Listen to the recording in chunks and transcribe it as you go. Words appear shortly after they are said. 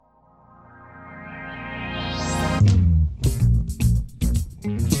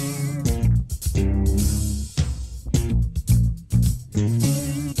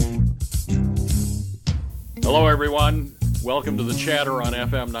everyone. Welcome to the chatter on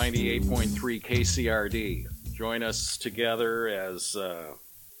FM 98.3 KCRD. Join us together as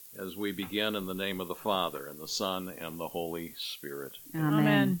we begin in the name of the Father, and the Son, and the Holy Spirit.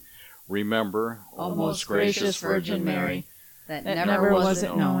 Amen. Remember, O most gracious Virgin Mary, that never was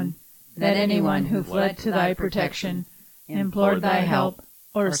it known that anyone who fled to thy protection, implored thy help,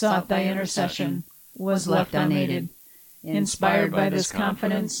 or sought thy intercession, was left unaided. Inspired by this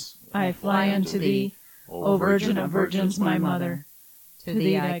confidence, I fly unto thee, O Virgin of Virgins, my Mother. To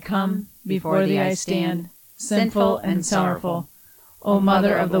thee I come, before thee I stand, sinful and sorrowful. O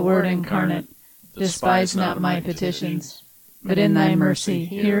Mother of the Word incarnate, despise not my petitions, but in thy mercy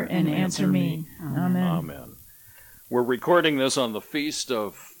hear and answer me. Amen. Amen. We're recording this on the feast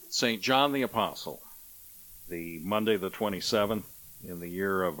of St. John the Apostle, the Monday the 27th in the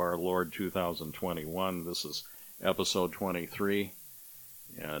year of our Lord 2021. This is episode 23,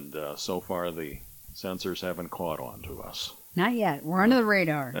 and so far the censors haven't caught on to us. Not yet. We're under the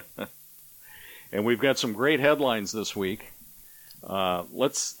radar. And we've got some great headlines this week.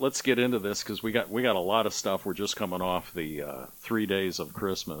 Let's get into this because we got a lot of stuff. We're just coming off the 3 days of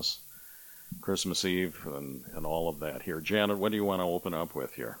Christmas Eve, and all of that here. Janet, what do you want to open up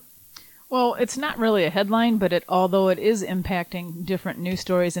with here? Well, it's not really a headline, but although it is impacting different news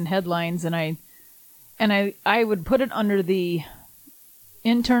stories and headlines, and I would put it under the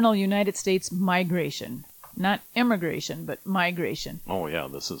internal United States migration, not immigration, but migration. Oh yeah,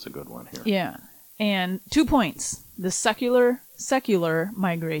 this is a good one here. Yeah, and 2 points: the secular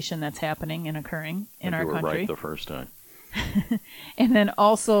migration that's happening and occurring in our country. You were right the first time. And then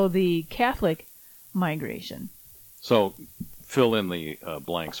also the Catholic migration. So fill in the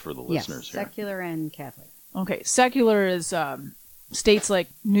blanks for the listeners here. Secular and Catholic. Okay, secular is states like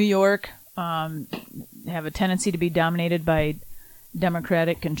New York have a tendency to be dominated by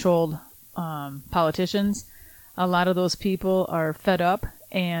Democratic-controlled politicians. A lot of those people are fed up,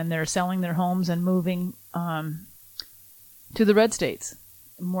 and they're selling their homes and moving to the red states,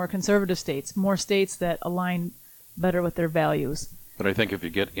 more conservative states, more states that align better with their values. But I think if you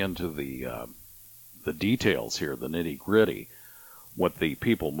get into the details here, the nitty-gritty, what the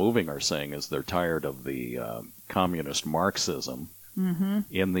people moving are saying is they're tired of the communist Marxism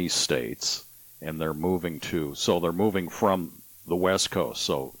in these states, and they're moving from the West Coast,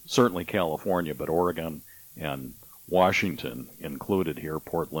 so certainly California, but Oregon and Washington included here,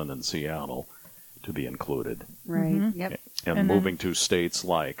 Portland and Seattle to be included. Right, yep. And moving to states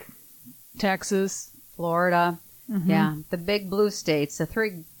like Texas, Florida. Yeah, the big blue states, the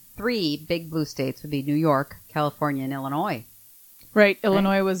three big blue states would be New York, California, and Illinois. Right,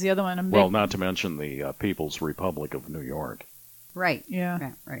 Illinois was the other one. Well, not to mention the People's Republic of New York. Right.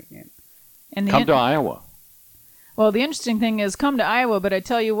 Yeah. Right. Yeah. And come to Iowa. Well, the interesting thing is come to Iowa, but I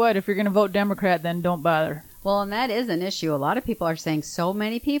tell you what, if you're going to vote Democrat, then don't bother. Well, and that is an issue. A lot of people are saying so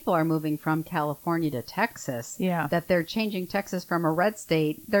many people are moving from California to Texas that they're changing Texas from a red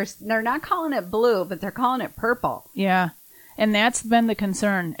state. They're not calling it blue, but they're calling it purple. Yeah, and that's been the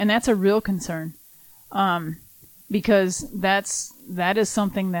concern, and that's a real concern, because that is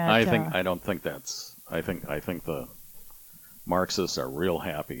something that I think the Marxists are real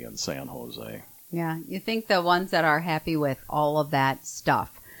happy in San Jose. Yeah, you think the ones that are happy with all of that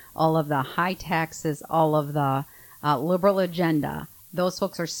stuff, all of the high taxes, all of the liberal agenda, those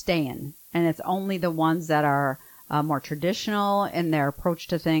folks are staying. And it's only the ones that are more traditional in their approach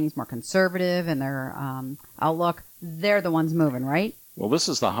to things, more conservative in their outlook, they're the ones moving, right? Well, this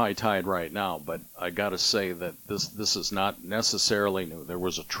is the high tide right now, but I got to say that this is not necessarily new. There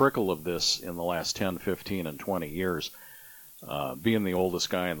was a trickle of this in the last 10, 15, and 20 years. Being the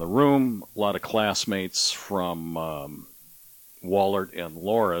oldest guy in the room, a lot of classmates from Wahlert and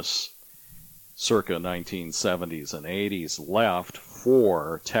Loras, circa 1970s and 80s, left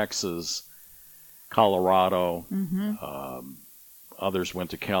for Texas, Colorado. Others went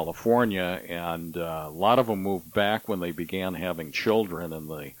to California, and a lot of them moved back when they began having children in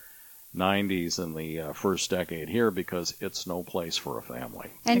the 90s and the first decade here because it's no place for a family.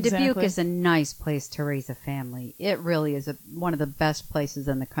 And Dubuque is a nice place to raise a family. It really is one of the best places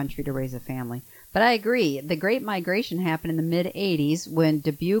in the country to raise a family. But I agree. The Great Migration happened in the mid-'80s when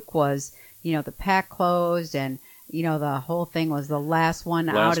Dubuque was, the pack closed and, the whole thing was the last one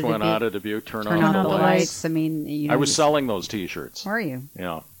out of Dubuque. Turn on the lights. I mean, I was selling those T-shirts. Were you?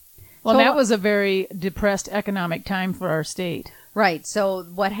 Yeah. Well, that was a very depressed economic time for our state. Right. So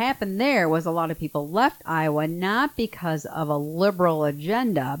what happened there was a lot of people left Iowa not because of a liberal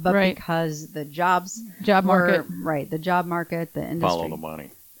agenda, but because the job market, the job market, the industry. Follow the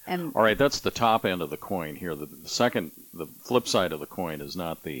money. And all right, that's the top end of the coin here. The flip side of the coin is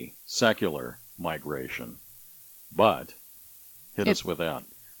not the secular migration. But hit us with that.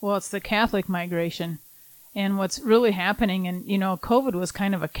 Well, it's the Catholic migration. And what's really happening, and, COVID was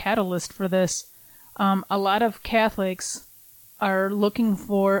kind of a catalyst for this. A lot of Catholics are looking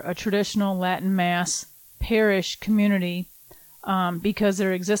for a traditional Latin Mass parish community because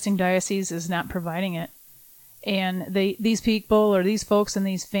their existing diocese is not providing it. And these people or these folks and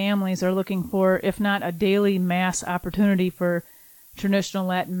these families are looking for, if not a daily Mass opportunity for traditional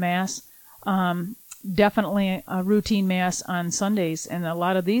Latin Mass, definitely a routine Mass on Sundays. And a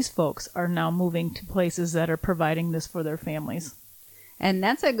lot of these folks are now moving to places that are providing this for their families. And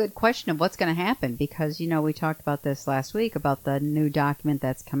that's a good question of what's going to happen because, we talked about this last week about the new document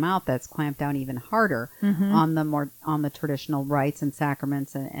that's come out that's clamped down even harder on the traditional rites and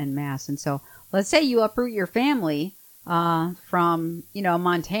sacraments and Mass. And so let's say you uproot your family from,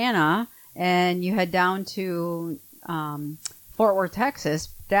 Montana and you head down to Fort Worth, Texas,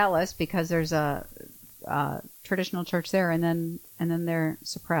 Dallas, because there's a traditional church there, and then they're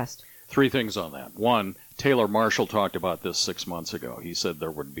suppressed. 3 things on that. One, Taylor Marshall talked about this 6 months ago. He said there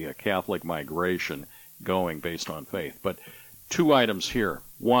would be a Catholic migration going based on faith. But 2 items here.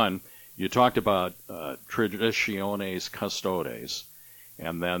 One, you talked about Traditiones Custodes,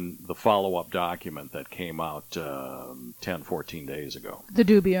 and then the follow-up document that came out 10, 14 days ago. The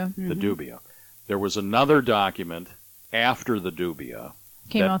Dubia. The Dubia. There was another document after the Dubia.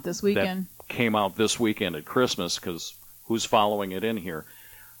 Came out this weekend. Came out this weekend at Christmas, because who's following it in here?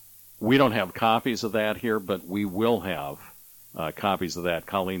 We don't have copies of that here, but we will have copies of that.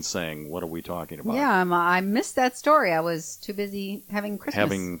 Colleen's saying, what are we talking about? Yeah, I missed that story. I was too busy having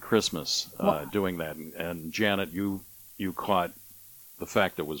Christmas. Doing that. And Janet, you caught the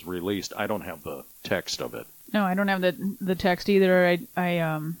fact that it was released. I don't have the text of it. No, I don't have the text either.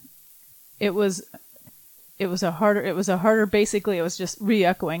 It was a harder, basically it was just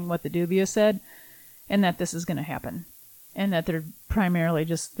re-echoing what the Dubia said, and that this is going to happen. And that they're primarily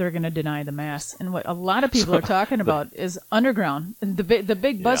they're going to deny the Mass. And what a lot of people are talking about is underground. The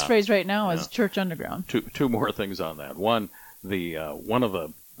big buzz phrase right now is church underground. Two more things on that. One, one of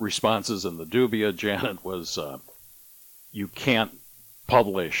the responses in the Dubia, Janet, was you can't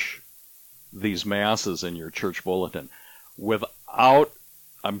publish these Masses in your church bulletin without,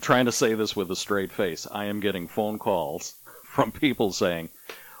 I'm trying to say this with a straight face, I am getting phone calls from people saying,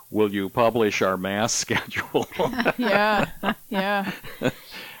 will you publish our Mass schedule? Yeah.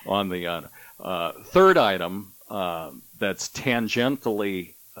 On the third item that's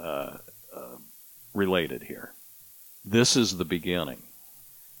tangentially related here. This is the beginning.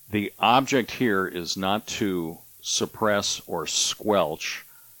 The object here is not to suppress or squelch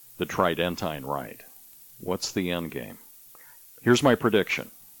the Tridentine Rite. What's the end game? Here's my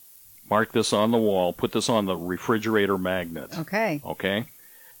prediction. Mark this on the wall. Put this on the refrigerator magnet. Okay.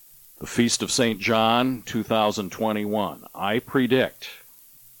 The Feast of St. John, 2021. I predict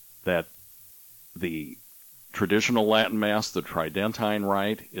that the traditional Latin Mass, the Tridentine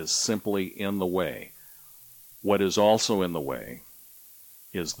Rite, is simply in the way. What is also in the way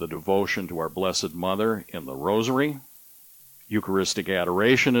is the devotion to our Blessed Mother in the Rosary. Eucharistic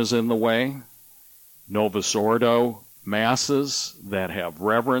adoration is in the way. Novus Ordo Masses that have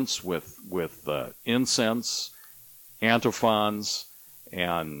reverence with incense, antiphons,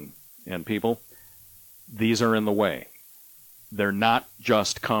 and people, these are in the way. They're not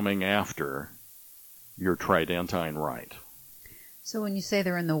just coming after your Tridentine Rite. So when you say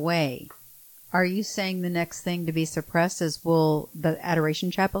they're in the way, are you saying the next thing to be suppressed is the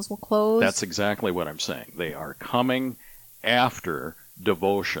adoration chapels will close? That's exactly what I'm saying. They are coming after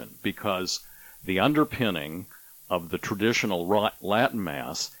devotion, because the underpinning of the traditional Latin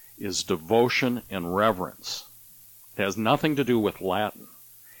Mass is devotion and reverence. It has nothing to do with Latin.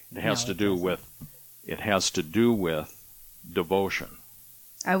 It has to do with devotion.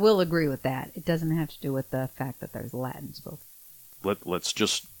 I will agree with that. It doesn't have to do with the fact that there's Latin spoken. Let's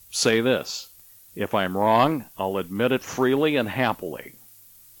just say this. If I'm wrong, I'll admit it freely and happily.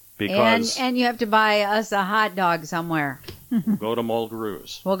 Because and you have to buy us a hot dog somewhere. Go to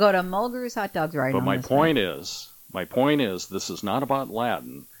Mulgrews. We'll go to Mulgrews Hot Dogs right now. But my point is, this is not about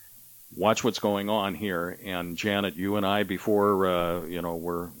Latin. Watch what's going on here. And Janet, you and I, before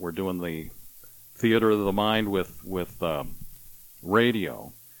we're doing the theater of the mind with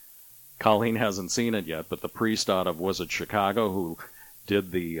radio. Colleen hasn't seen it yet, but the priest out of, was it Chicago, who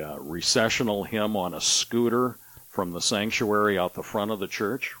did the recessional hymn on a scooter from the sanctuary out the front of the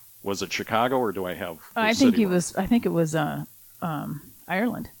church. Was it Chicago, or do I have? I think it was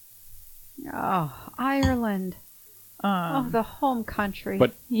Ireland. Oh, Ireland. The home country.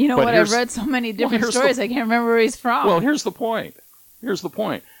 But I've read so many different stories. I can't remember where he's from. Well, here's the point.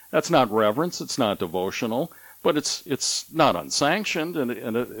 That's not reverence. It's not devotional. But it's not unsanctioned, and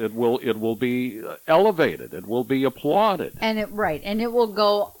it will be elevated. It will be applauded. And it will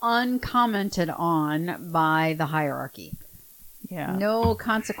go uncommented on by the hierarchy. Yeah. No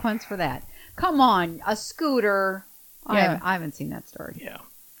consequence for that. Come on, a scooter. Yeah. I haven't seen that story. Yeah,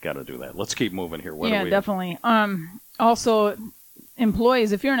 got to do that. Let's keep moving here. Yeah, definitely. Also,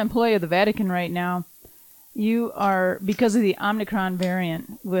 employees, if you're an employee of the Vatican right now, you are, because of the Omicron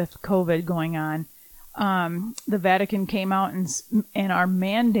variant with COVID going on, the Vatican came out and are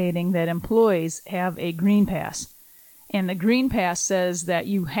mandating that employees have a green pass. And the green pass says that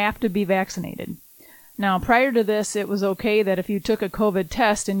you have to be vaccinated. Now, prior to this, it was okay that if you took a COVID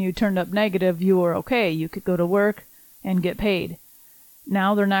test and you turned up negative, you were okay. You could go to work and get paid.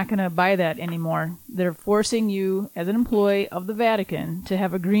 Now they're not going to buy that anymore. They're forcing you, as an employee of the Vatican, to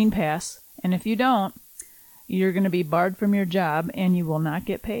have a green pass. And if you don't, you're going to be barred from your job and you will not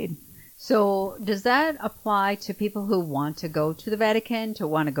get paid. So does that apply to people who want to go to the Vatican, to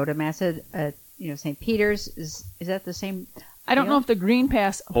want to go to Mass at St. Peter's? Is that the same? I don't know if the green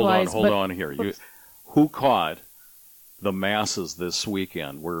pass applies. Hold on here. Who caught the masses this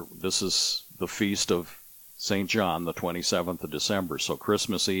weekend? This is the feast of St. John, the 27th of December. So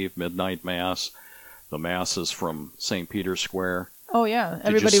Christmas Eve, midnight mass, the masses from St. Peter's Square. Oh yeah,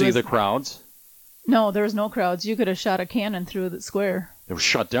 Did you see the crowds? No, there was no crowds. You could have shot a cannon through the square. It was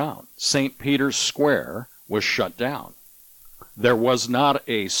shut down. St. Peter's Square was shut down. There was not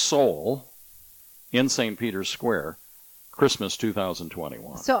a soul in St. Peter's Square Christmas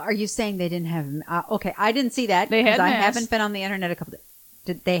 2021. So are you saying they didn't have... okay, I didn't see that. They had I mass. haven't been on the internet a couple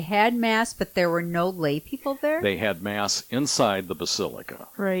days. They had mass, but there were no lay people there? They had mass inside the basilica.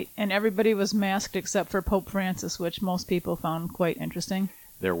 Right, and everybody was masked except for Pope Francis, which most people found quite interesting.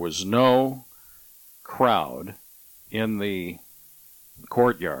 There was no crowd in the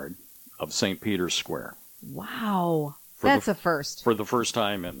courtyard of St. Peter's Square. Wow. That's a first. For the first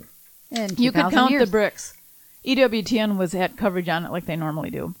time in you could count years. the bricks. EWTN had coverage on it like they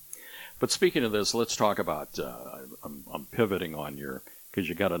normally do. But speaking of this, let's talk about, I'm pivoting on because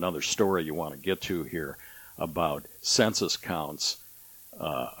you got another story you want to get to here about census counts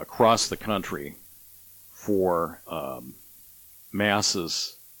across the country for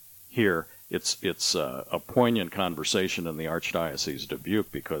masses here. It's a poignant conversation in the Archdiocese of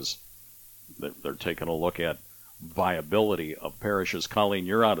Dubuque because they're taking a look at viability of parishes. Colleen,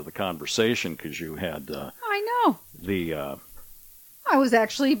 you're out of the conversation because you had I know. I was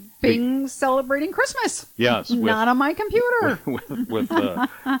actually celebrating Christmas. Yes, not on my computer.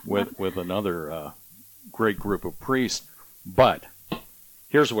 with another great group of priests. But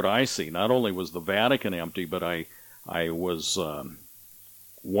here's what I see. Not only was the Vatican empty, but I was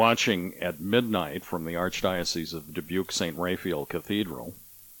watching at midnight from the Archdiocese of Dubuque St. Raphael Cathedral,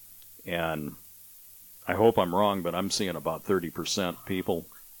 and I hope I'm wrong, but I'm seeing about 30% people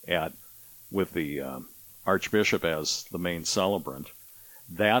with the Archbishop as the main celebrant.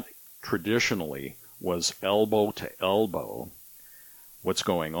 That traditionally was elbow to elbow what's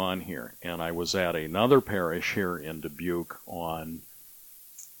going on here. And I was at another parish here in Dubuque on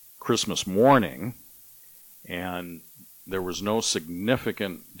Christmas morning, and there was no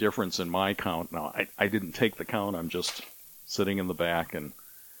significant difference in my count. Now, I didn't take the count. I'm just sitting in the back and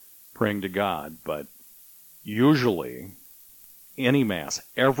praying to God. But usually, any Mass,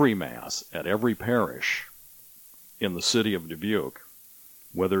 every Mass at every parish in the city of Dubuque,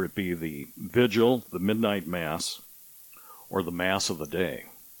 whether it be the vigil, the midnight Mass, or the Mass of the day,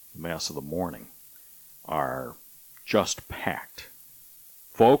 the Mass of the morning, are just packed.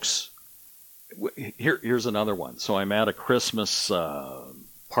 Folks, here's another one. So I'm at a Christmas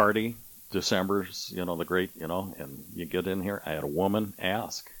party, December's, the great, and you get in here. I had a woman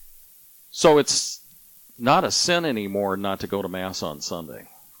ask. So it's not a sin anymore not to go to Mass on Sunday.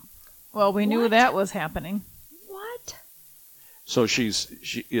 Well, we knew that was happening. What? So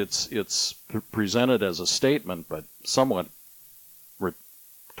it's presented as a statement, but somewhat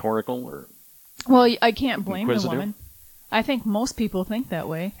rhetorical or well, I can't blame the inquisitive. woman. I think most people think that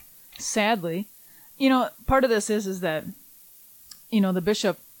way. Sadly, part of this is that,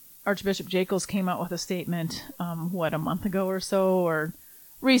 the Archbishop Jacobs came out with a statement, a month ago or so, or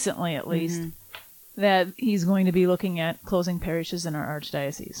recently at least, that he's going to be looking at closing parishes in our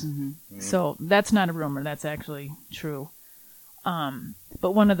archdiocese. So that's not a rumor. That's actually true.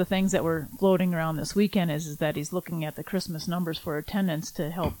 But one of the things that were floating around this weekend is that he's looking at the Christmas numbers for attendance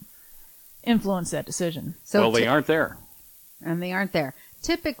to help influence that decision. So they aren't there. And they aren't there.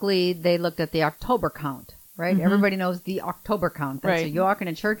 Typically, they looked at the October count, right? Everybody knows the October count. Right. So you walk in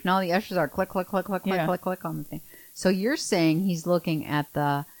a church and all the ushers are click, click, click, click, click, click, click on the thing. So you're saying he's looking at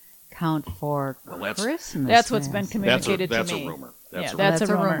the count for Christmas. That's what's been communicated to me. That's a rumor. That's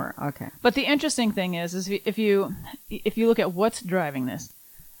a rumor. Okay. But the interesting thing is if you look at what's driving this,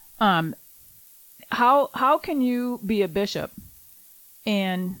 how can you be a bishop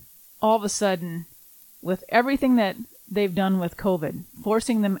and all of a sudden, with everything that they've done with COVID,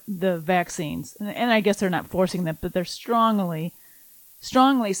 forcing them the vaccines, and I guess they're not forcing them, but they're strongly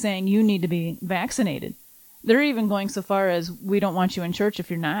saying you need to be vaccinated. They're even going so far as we don't want you in church if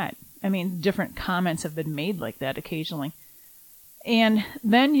you're not. I mean, different comments have been made like that occasionally. And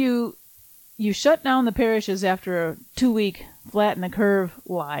then you shut down the parishes after a 2-week flatten the curve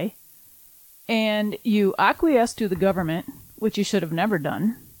lie, and you acquiesce to the government, which you should have never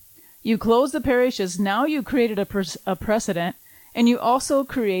done. You close the parishes. Now you created a precedent, and you also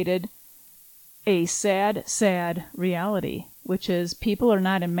created a sad, sad reality, which is people are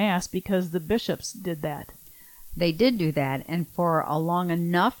not in Mass because the bishops did that. They did do that, and for a long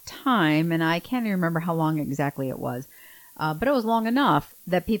enough time, and I can't even remember how long exactly it was, but it was long enough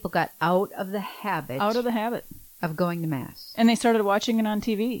that people got out of the habit of going to Mass. And they started watching it on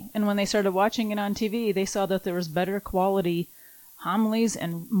TV. And when they started watching it on TV, they saw that there was better quality homilies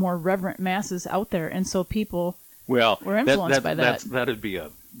and more reverent Masses out there. And so people were influenced by that. That'd be a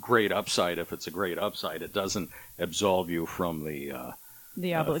great upside if it's a great upside. It doesn't absolve you from the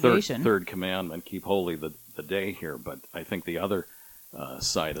obligation. Third commandment, keep holy the day here. But I think the other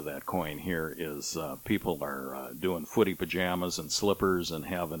side of that coin here is people are doing footy pajamas and slippers and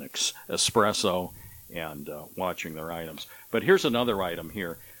having espresso and watching their items. But here's another item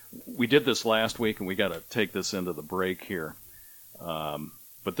here. We did this last week, and we got to take this into the break here.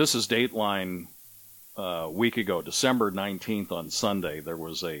 But this is Dateline a week ago, December 19th on Sunday. There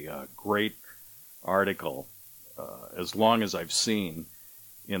was a great article, as long as I've seen,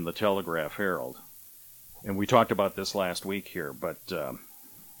 in the Telegraph Herald. And we talked about this last week here, but they're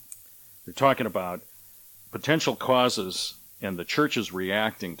talking about potential causes and the church is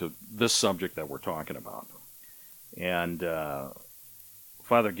reacting to this subject that we're talking about. And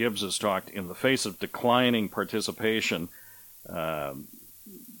Father Gibbs has talked, in the face of declining participation,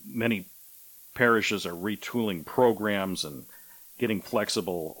 many parishes are retooling programs and getting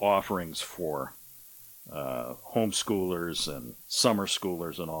flexible offerings for homeschoolers and summer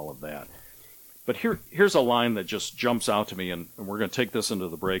schoolers and all of that. But here's a line that just jumps out to me, and we're going to take this into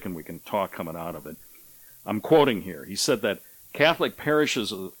the break and we can talk coming out of it. I'm quoting here. He said that Catholic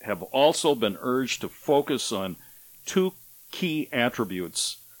parishes have also been urged to focus on two key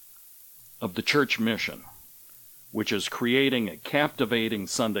attributes of the church mission, which is creating a captivating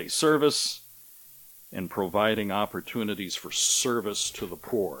Sunday service and providing opportunities for service to the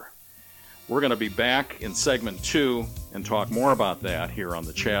poor. We're going to be back in segment 2 and talk more about that here on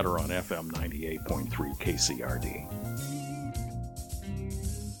the Chatter on FM 98.3 KCRD.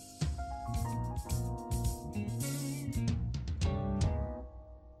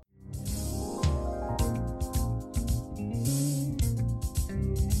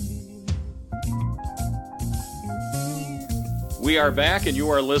 We are back, and you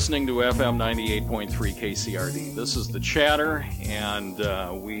are listening to FM 98.3 KCRD. This is the Chatter, and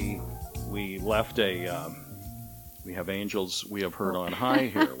we left we have angels we have heard on high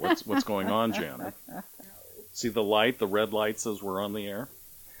here. What's going on, Janet? See the light? The red light says we're on the air.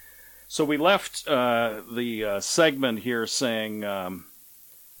 So we left the segment here saying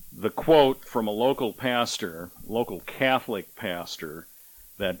the quote from a local Catholic pastor,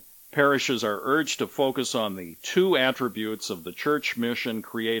 that parishes are urged to focus on the two attributes of the church mission,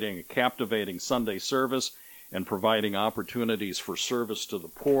 creating a captivating Sunday service and providing opportunities for service to the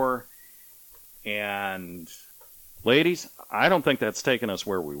poor. And ladies, I don't think that's taken us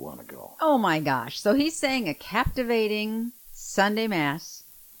where we want to go. Oh my gosh. So he's saying a captivating Sunday Mass.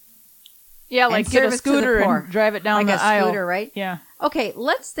 Yeah, like get a scooter and drive it down the aisle. Like a scooter, right? Yeah. Okay,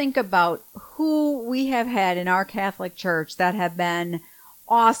 let's think about who we have had in our Catholic Church that have been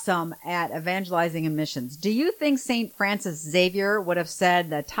awesome at evangelizing and missions. Do you think St. Francis Xavier would have said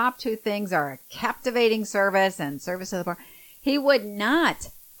the top two things are a captivating service and service to the poor? He would not.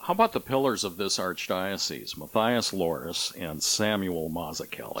 How about the pillars of this archdiocese, Matthias Loris and Samuel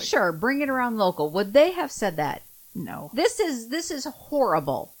Mazzucchelli? Sure, bring it around local. Would they have said that? No. This is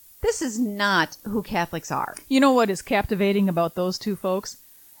horrible. This is not who Catholics are. You know what is captivating about those two folks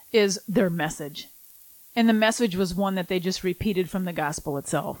is their message. And the message was one that they just repeated from the gospel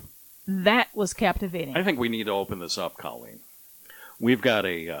itself. That was captivating. I think we need to open this up, Colleen. We've got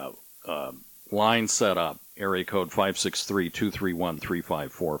a line set up, area code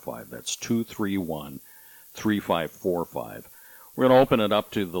 563-231-3545. That's 231-3545. We're going to open it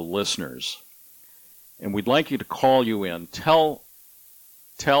up to the listeners. And we'd like you to call you in. Tell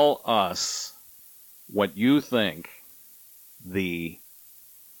tell us what you think the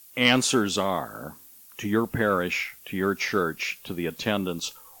answers are to your parish, to your church, to the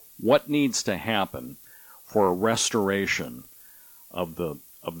attendance. What needs to happen for a restoration of the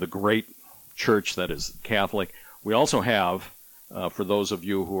great church that is Catholic? We also have, for those of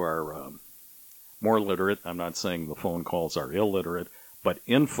you who are more literate, I'm not saying the phone calls are illiterate, but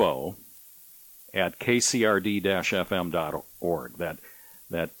info at kcrd-fm.org.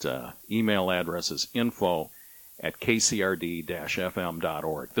 That email address is info at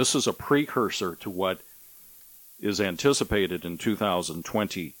kcrd-fm.org. This is a precursor to what is anticipated in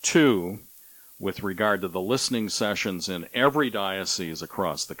 2022 with regard to the listening sessions in every diocese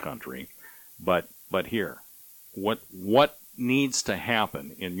across the country. But here, what needs to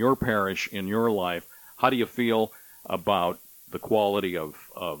happen in your parish, in your life? How do you feel about the quality of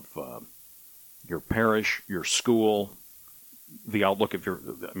your parish, your school, the outlook of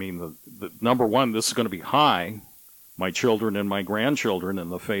the number one, this is going to be high, my children and my grandchildren in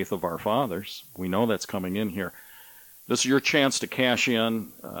the faith of our fathers. We know that's coming in here. This is your chance to cash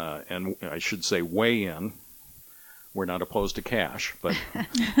in, and I should say weigh in. We're not opposed to cash, but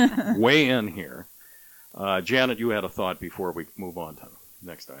weigh in here. Janet, you had a thought before we move on to the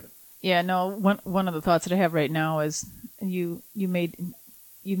next item. Yeah, no, one of the thoughts that I have right now is you made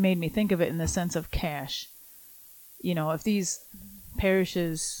me think of it in the sense of cash. You know, if these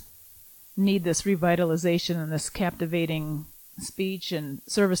parishes need this revitalization and this captivating speech and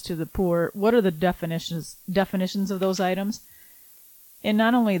service to the poor, what are the definitions of those items? And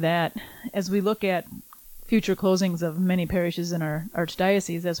not only that, as we look at future closings of many parishes in our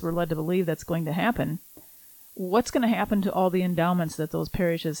archdiocese, as we're led to believe that's going to happen, what's going to happen to all the endowments that those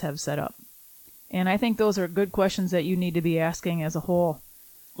parishes have set up? And I think those are good questions that you need to be asking as a whole.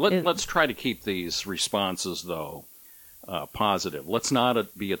 Let's try to keep these responses, though, positive. Let's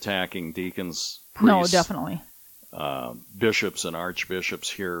not be attacking deacons, priests. No, definitely. Bishops and archbishops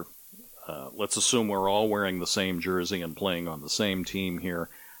here. Let's assume we're all wearing the same jersey and playing on the same team here.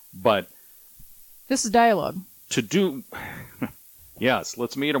 But this is dialogue. To do, yes,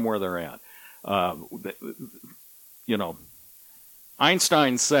 let's meet them where they're at.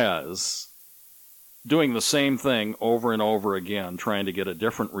 Einstein says doing the same thing over and over again, trying to get a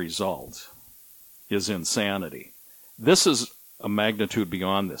different result, is insanity. This is a magnitude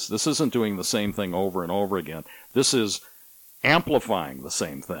beyond this. This isn't doing the same thing over and over again. This is amplifying the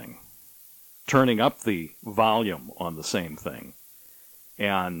same thing, turning up the volume on the same thing.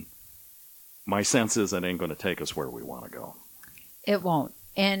 And my sense is it ain't going to take us where we want to go. It won't.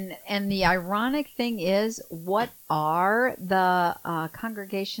 And the ironic thing is, what are the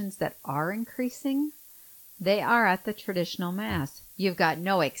congregations that are increasing? They are at the traditional Mass. You've got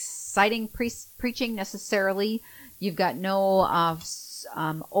no exciting preaching necessarily. You've got no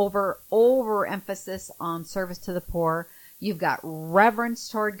overemphasis on service to the poor. You've got reverence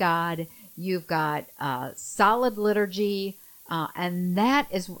toward God. You've got solid liturgy. And that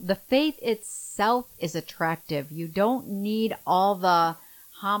is, the faith itself is attractive. You don't need all the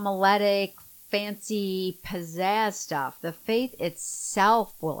homiletic, fancy, pizzazz stuff. The faith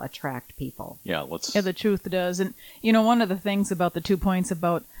itself will attract people. Yeah, the truth does. And, one of the things about the 2 points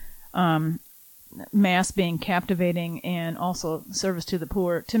about Mass being captivating and also service to the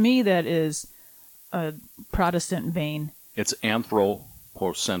poor, to me that is a Protestant vein. It's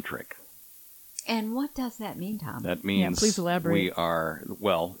anthropocentric. And what does that mean, Tom? That means please elaborate. We are,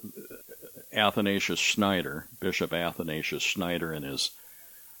 Athanasius Schneider, Bishop Athanasius Schneider, in his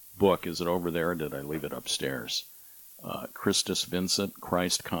book, is it over there or did I leave it upstairs? Christus Vincit,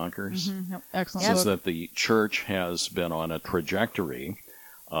 Christ Conquers. Mm-hmm. Yep. Excellent. Says that the church has been on a trajectory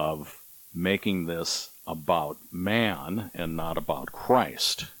of making this about man and not about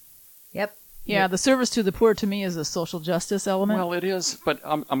Christ. Yep. Yeah, the service to the poor to me is a social justice element. Well, it is, but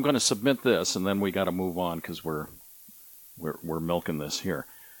I'm going to submit this, and then we got to move on because we're milking this here.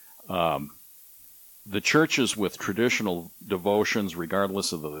 The churches with traditional devotions,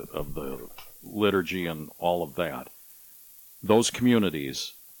 regardless of the liturgy and all of that, those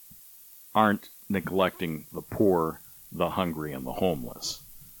communities aren't neglecting the poor, the hungry, and the homeless.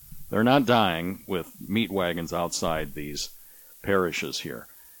 They're not dying with meat wagons outside these parishes here.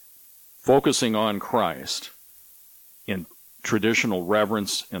 Focusing on Christ in traditional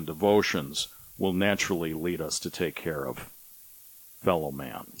reverence and devotions will naturally lead us to take care of fellow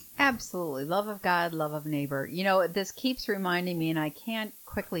man. Absolutely. Love of God, love of neighbor. This keeps reminding me, and I can't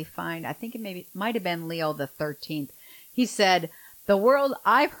quickly find, I think it might have been Leo the 13th. He said, the world,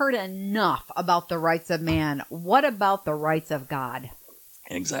 I've heard enough about the rights of man. What about the rights of God?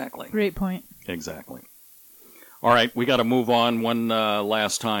 Exactly. Great point. Exactly. All right, we got to move on one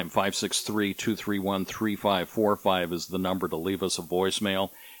last time. 563-231-3545 is the number to leave us a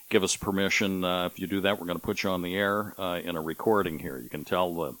voicemail. Give us permission. If you do that, we're going to put you on the air in a recording here. You can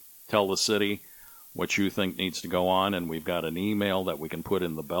tell the city what you think needs to go on, and we've got an email that we can put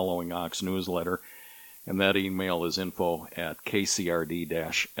in the Bellowing Ox newsletter, and that email is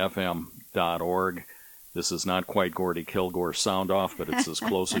info@kcrd-fm.org. This is not quite Gordy Kilgore sound off, but it's as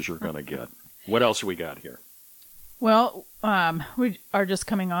close as you're going to get. What else we got here? Well, we are just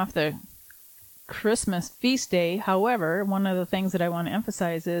coming off the Christmas feast day. However, one of the things that I want to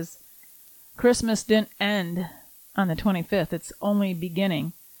emphasize is Christmas didn't end on the 25th. It's only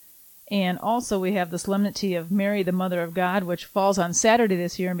beginning. And also we have the solemnity of Mary, the Mother of God, which falls on Saturday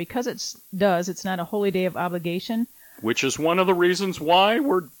this year. And because it's not a holy day of obligation. Which is one of the reasons why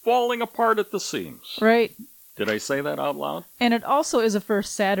we're falling apart at the seams. Right. Did I say that out loud? And it also is a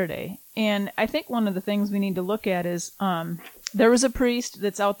first Saturday. And I think one of the things we need to look at is there was a priest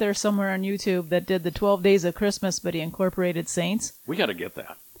that's out there somewhere on YouTube that did the 12 days of Christmas, but he incorporated saints. We got to get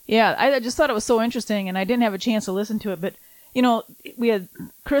that. Yeah, I just thought it was so interesting, and I didn't have a chance to listen to it. But, we had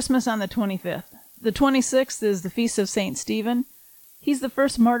Christmas on the 25th. The 26th is the Feast of St. Stephen. He's the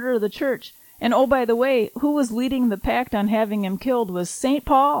first martyr of the church. And, oh, by the way, who was leading the pact on having him killed was St.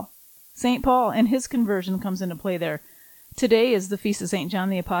 Paul. St. Paul, and his conversion comes into play there. Today is the Feast of St. John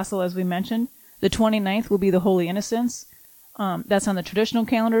the Apostle, as we mentioned. The 29th will be the Holy Innocents. That's on the traditional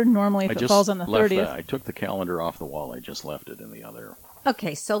calendar. Normally, if it falls on the 30th. I took the calendar off the wall. I just left it in the other.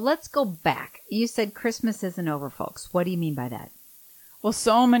 Okay, so let's go back. You said Christmas isn't over, folks. What do you mean by that? Well,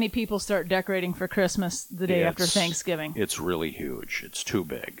 so many people start decorating for Christmas the day after Thanksgiving. It's really huge. It's too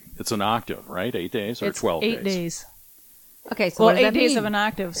big. It's an octave, right? 8 days or 12 days? 8 days. Okay, so what does that mean? 8 days of an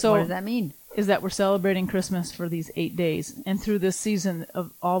octave. So what does that mean? Is that we're celebrating Christmas for these 8 days. And through this season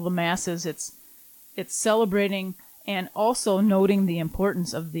of all the masses, it's celebrating and also noting the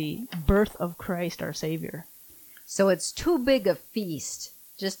importance of the birth of Christ, our Savior. So it's too big a feast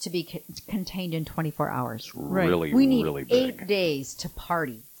just to be contained in 24 hours. It's really, we need really big. 8 days to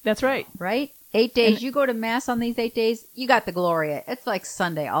party. That's right. Right? 8 days. You go to Mass on these 8 days, you got the Gloria. It's like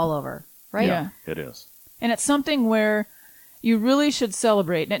Sunday all over, right? Yeah. It is. And it's something where you really should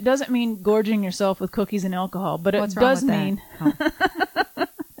celebrate. And it doesn't mean gorging yourself with cookies and alcohol, but it does mean...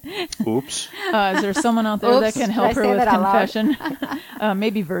 Oops. Is there someone out there that can help her with confession?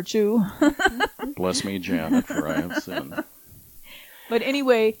 Maybe virtue. Bless me, Janet, for I have sinned. But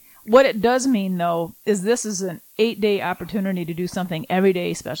anyway, what it does mean, though, is this is an 8-day opportunity to do something every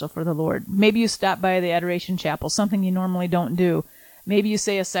day special for the Lord. Maybe you stop by the Adoration Chapel, something you normally don't do. Maybe you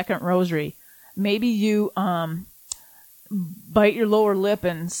say a second rosary. Maybe you bite your lower lip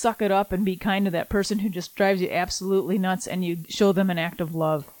and suck it up and be kind to that person who just drives you absolutely nuts, and you show them an act of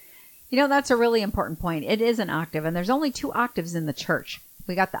love. That's a really important point. It is an octave, and there's only 2 octaves in the church.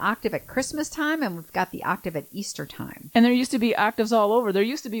 We got the octave at Christmas time, and we've got the octave at Easter time. And there used to be octaves all over. There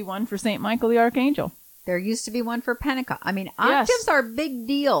used to be one for St. Michael the Archangel. There used to be one for Pentecost. I mean, octaves are big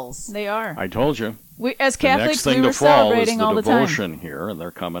deals. They are. I told you. We, as Catholics, we were celebrating all the time. The next thing to fall is the devotion here, and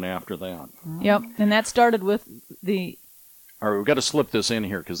they're coming after that. Yep, and that started with the... All right, we've got to slip this in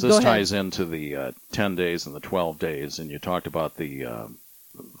here, because this ties into the 10 days and the 12 days, and you talked about the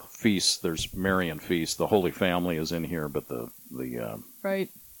feasts. There's Marian feast. The Holy Family is in here, but the right.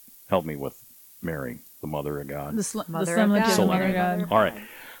 Help me with Mary, the Mother of God. The Mother of God. All right.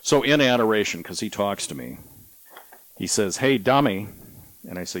 So in adoration, because he talks to me, he says, "Hey, dummy,"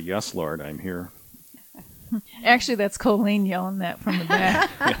 and I say, "Yes, Lord, I'm here." Actually, that's Colleen yelling that from the back.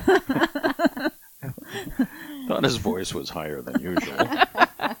 Thought his voice was higher than usual.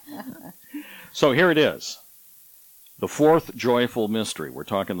 So here it is. The 4th joyful mystery. We're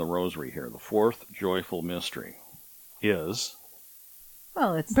talking the rosary here. The 4th joyful mystery is...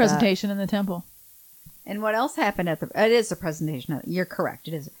 Well, it's presentation in the temple. And what else happened at it is a presentation. You're correct.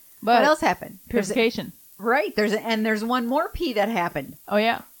 It is. But what else happened? Purification. Right. There's one more P that happened. Oh,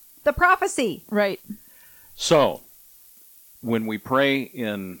 yeah. The prophecy. Right. So, when we pray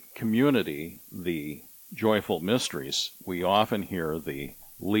in community, the joyful mysteries, we often hear the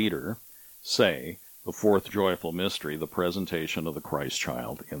leader say, the 4th joyful mystery, the presentation of the Christ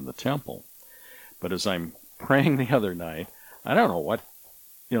child in the temple. But as I'm praying the other night, I don't know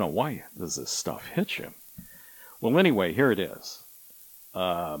why does this stuff hit you? Well, anyway, here it is.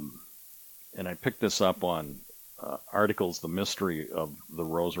 And I picked this up on articles, The Mystery of the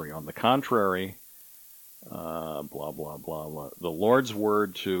Rosary. On the contrary, blah, blah, blah, blah. The Lord's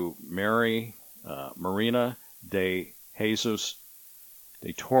Word to Mary, Marina de Jesus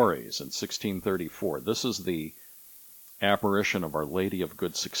de Torres in 1634. This is the apparition of Our Lady of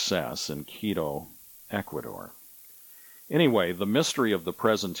Good Success in Quito, Ecuador. Anyway, the mystery of the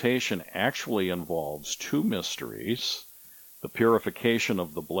presentation actually involves two mysteries. The purification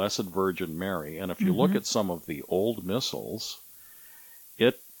of the Blessed Virgin Mary. And if you look at some of the old missals,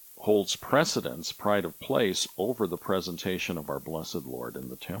 it holds precedence, pride of place, over the presentation of our Blessed Lord in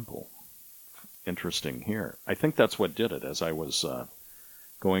the temple. Interesting here. I think that's what did it. As I was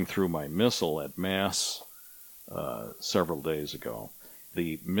going through my missal at Mass several days ago,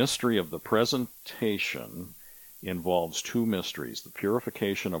 the mystery of the presentation involves two mysteries. The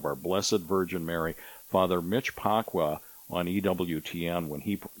purification of our Blessed Virgin Mary. Father Mitch Pacwa on EWTN, when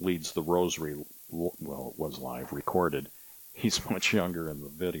he leads the Rosary, well, it was live, recorded. He's much younger in the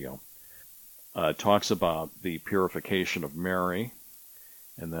video. Talks about the purification of Mary,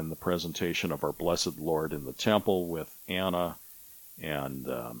 and then the presentation of our Blessed Lord in the temple with Anna and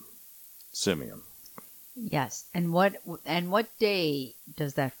Simeon. Yes, and what day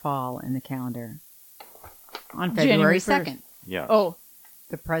does that fall in the calendar? On February 2nd. Yeah. Oh.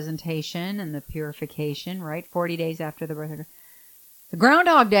 The presentation and the purification, right? 40 days after the birth of the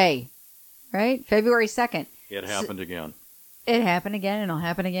Groundhog Day, right? February 2nd. It happened again. It happened again, and it'll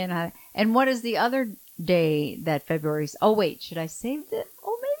happen again. And what is the other day that February's... Oh, wait, should I save this?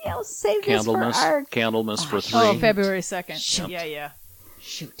 Oh, maybe I'll save this for our... Candlemas for 3. Oh, February 2nd. Shoot. Yeah.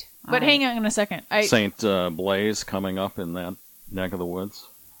 Shoot. But hang on a second. St. Blaise coming up in that neck of the woods.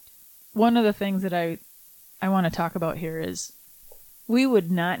 One of the things that I want to talk about here is we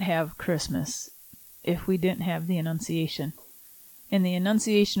would not have Christmas if we didn't have the Annunciation. And the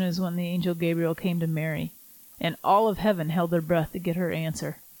Annunciation is when the angel Gabriel came to Mary, and all of heaven held their breath to get her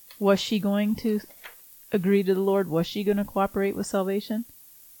answer. Was she going to agree to the Lord? Was she going to cooperate with salvation?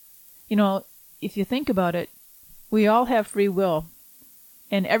 You know, if you think about it, we all have free will.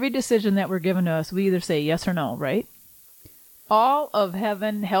 And every decision that we're given to us, we either say yes or no, right? All of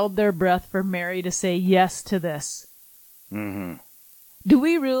heaven held their breath for Mary to say yes to this. Mm-hmm. Do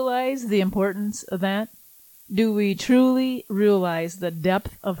we realize the importance of that? Do we truly realize the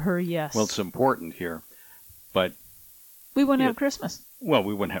depth of her yes? Well, it's important here, but... we wouldn't have Christmas. Well,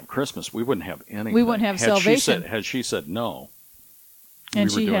 we wouldn't have Christmas. We wouldn't have anything. We wouldn't have salvation. Had she said no, and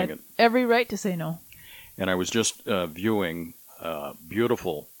we were she doing had it. every right to say no. And I was just viewing a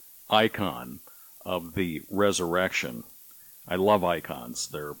beautiful icon of the resurrection. I love icons.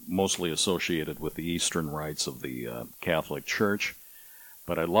 They're mostly associated with the Eastern rites of the Catholic Church.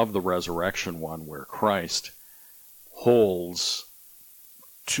 But I love the resurrection one where Christ holds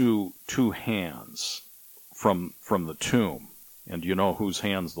two hands from the tomb. And do you know whose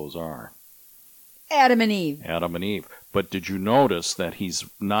hands those are? Adam and Eve. Adam and Eve. But did you notice that he's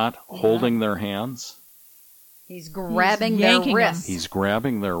not holding their hands? He's grabbing their wrists. He's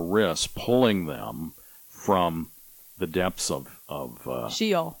grabbing their wrists, pulling them from the depths of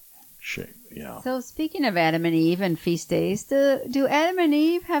Sheol. Yeah. So speaking of Adam and Eve and feast days, do Adam and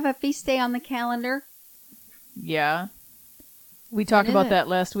Eve have a feast day on the calendar? Yeah. We talked about that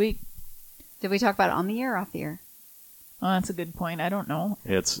last week. Did we talk about it on the air or off the air? Oh, that's a good point. I don't know.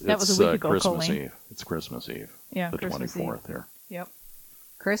 That was a week ago, Christmas Eve. It's Christmas Eve. Yeah, the Christmas 24th Eve. here. Yep.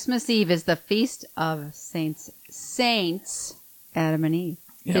 Christmas Eve is the feast of saints Adam and Eve.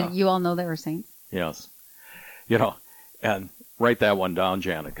 Yeah. Did you all know they were saints? Yes. You know, and write that one down,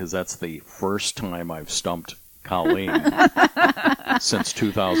 Janet, because that's the first time I've stumped Colleen since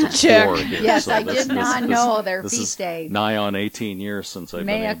 2004. Check. Here. Yes, so I did not know their this feast is day. Nigh on 18 years since I've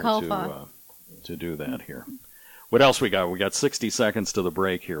been able to do that here. What else we got? We got 60 seconds to the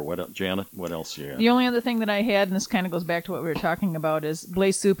break here. Janet, what else you got? The only other thing that I had, and this kind of goes back to what we were talking about, is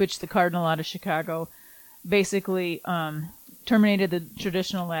Blaise Cupich, the cardinal out of Chicago, basically terminated the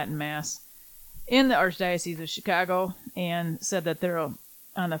traditional Latin Mass in the Archdiocese of Chicago and said that there,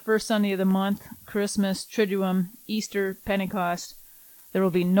 on the first Sunday of the month, Christmas, Triduum, Easter, Pentecost, there will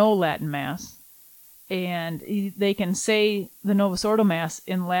be no Latin Mass. And they can say the Novus Ordo Mass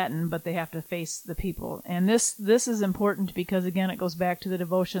in Latin, but they have to face the people. And this is important because, again, it goes back to the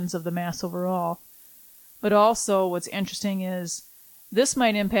devotions of the Mass overall. But also what's interesting is this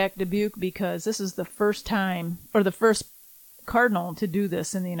might impact Dubuque because this is the first time, or the first cardinal to do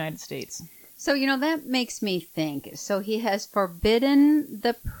this in the United States. So, that makes me think. So he has forbidden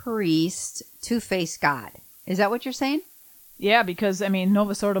the priest to face God. Is that what you're saying? Yeah, because,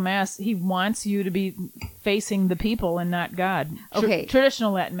 Novus Ordo Mass, he wants you to be facing the people and not God. Okay.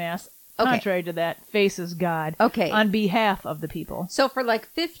 Traditional Latin Mass, contrary to that, faces God on behalf of the people. So for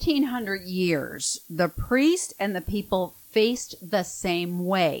 1,500 years, the priest and the people faced the same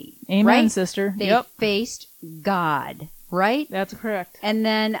way. Amen, right? sister. They faced God. right? That's correct. And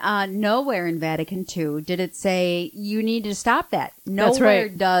then nowhere in Vatican II did it say you need to stop that. That's Nowhere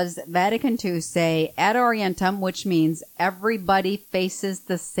right. does Vatican II say ad orientem, which means everybody faces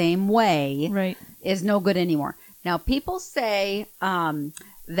the same way, Right. is no good anymore. Now, people say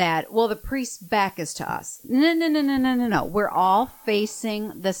that, well, the priest's back is to us. No. We're all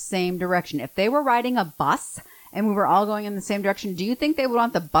facing the same direction. If they were riding a bus and we were all going in the same direction, do you think they would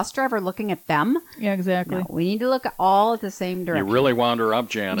want the bus driver looking at them? Yeah, exactly. No, we need to look all at the same direction. You really wound her up,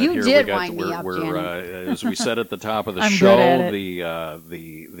 Janet. You Here did we got wind me up, we're, Janet. as we said at the top of the I'm show, good at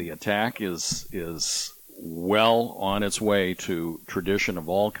the attack is well on its way to tradition of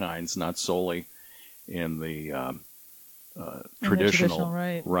all kinds, not solely in the traditional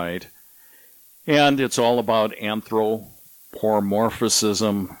right. And it's all about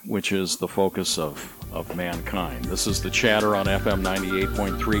anthropomorphism, which is the focus of mankind. This is the Chatter on FM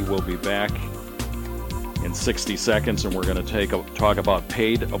 98.3. We'll be back in 60 seconds, and we're going to talk about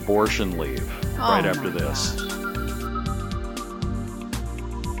paid abortion leave right after this. Gosh.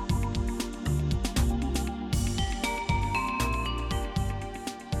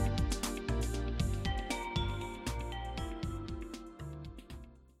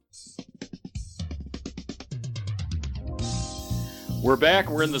 We're back.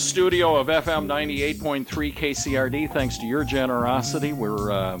 We're in the studio of FM 98.3 KCRD. Thanks to your generosity,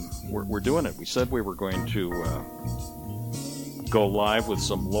 we're doing it. We said we were going to go live with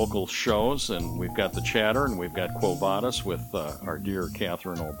some local shows, and we've got the Chatter, and we've got Quo Vadis with our dear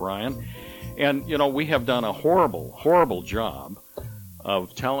Catherine O'Brien. And, you know, we have done a horrible, horrible job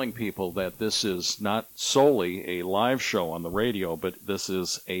of telling people that this is not solely a live show on the radio, but this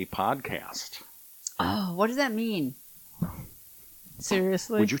is a podcast. Oh, what does that mean?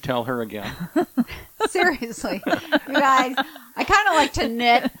 Seriously? Would you tell her again? Seriously. You guys, I kind of like to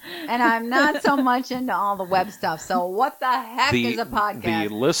knit, and I'm not so much into all the web stuff. So what the heck is a podcast? The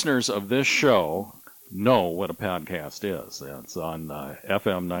listeners of this show know what a podcast is. It's on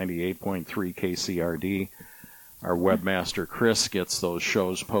FM 98.3 KCRD. Our webmaster, Chris, gets those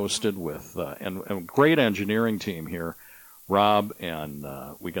shows posted with and a great engineering team here. Rob, and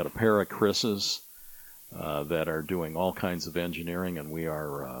we got a pair of Chris's that are doing all kinds of engineering, and we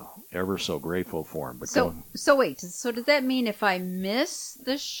are ever so grateful for them. But so wait. So does that mean if I miss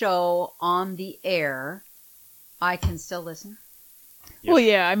the show on the air, I can still listen? Well,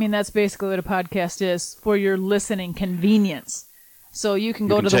 yeah. I mean, that's basically what a podcast is, for your listening convenience. So you can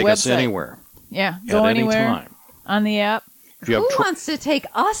go to the website. Take us anywhere. Yeah, go anywhere. Any time. On the app. Who wants to take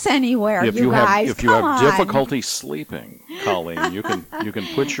us anywhere, if you guys? If you have difficulty sleeping, Colleen, you can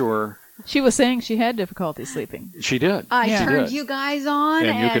put your... She was saying she had difficulty sleeping. She did. I She turned did. you guys on,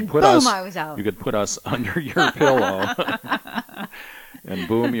 And you could put boom, us. I was out. You could put us under your pillow, and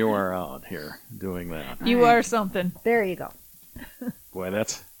boom, you are out here doing that. You are something. There you go. Boy,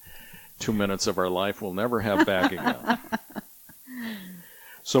 that's 2 minutes of our life we'll never have back again.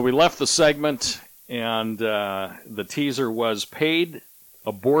 So we left the segment, and the teaser was paid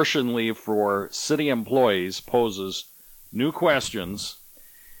abortion leave for city employees poses new questions.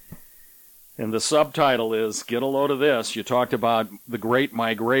 And the subtitle is, get a load of this. You talked about the Great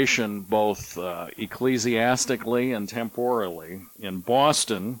Migration, both ecclesiastically and temporally, in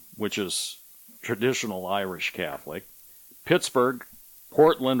Boston, which is traditional Irish Catholic, Pittsburgh,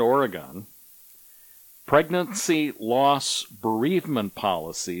 Portland, Oregon. Pregnancy loss bereavement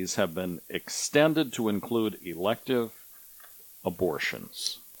policies have been extended to include elective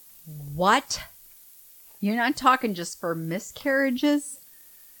abortions. What? You're not talking just for miscarriages?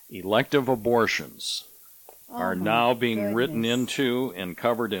 Elective abortions are now being written into and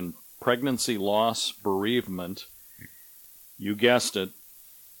covered in pregnancy loss bereavement. You guessed it,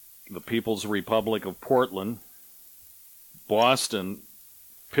 the People's Republic of Portland, Boston,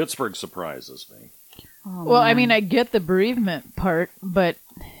 Pittsburgh surprises me. Well, I mean, I get the bereavement part, but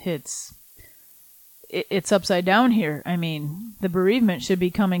it's upside down here. I mean, the bereavement should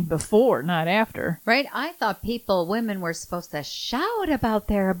be coming before, not after. Right? I thought women were supposed to shout about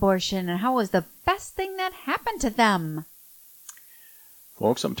their abortion and how it was the best thing that happened to them.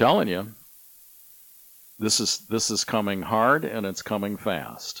 Folks, I'm telling you, this is coming hard, and it's coming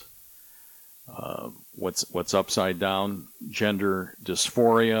fast. What's upside down? Gender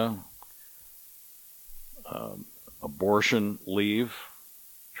dysphoria, abortion leave,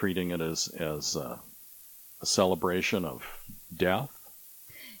 treating it as a celebration of death.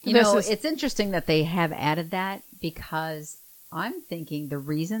 It's interesting that they have added that, because I'm thinking the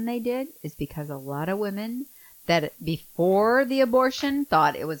reason they did is because a lot of women that before the abortion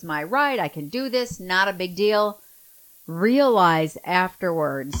thought it was my right, I can do this, not a big deal, realize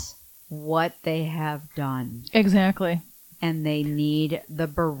afterwards what they have done. Exactly. and they need the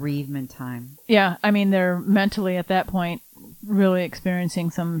bereavement time. Yeah, I mean, they're mentally at that point really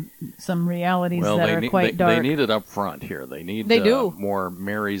experiencing some realities that are quite dark. They need it up front here. They need more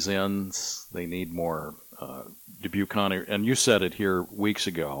Mary's Inns. They need more Dubuque County. And you said it here weeks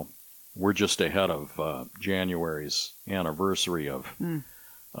ago. We're just ahead of January's anniversary of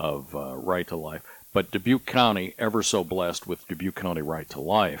Right to Life. But Dubuque County, ever so blessed with Dubuque County Right to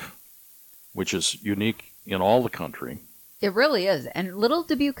Life, which is unique in all the country. It really is. And Little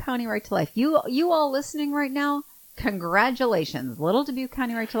Dubuque County Right to Life, you all listening right now, congratulations. Little Dubuque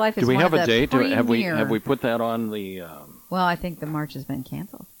County Right to Life is one of the Do we have a date? Have we put that on the... Well, I think the march has been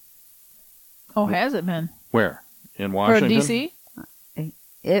canceled. Oh, has it been? Where? In Washington? Or D.C.?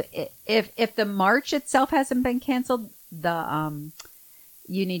 If the march itself hasn't been canceled,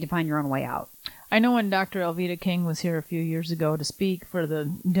 you need to find your own way out. I know when Dr. Elvita King was here a few years ago to speak for the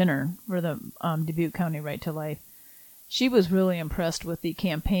dinner for the Dubuque County Right to Life, she was really impressed with the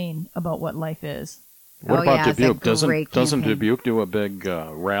campaign about what life is. What about Dubuque? Doesn't Dubuque do a big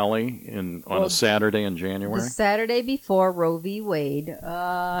rally on a Saturday in January? The Saturday before Roe v. Wade.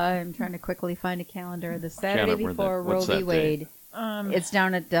 I'm trying to quickly find a calendar. The Saturday before Roe v. Wade. It's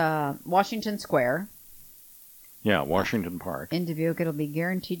down at Washington Square. Yeah, Washington Park. In Dubuque, it'll be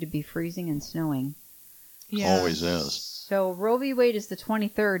guaranteed to be freezing and snowing. Yeah. Always is. So Roe v. Wade is the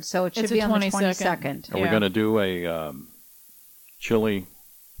 23rd, so it should be on the 22nd. Are we going to do a chili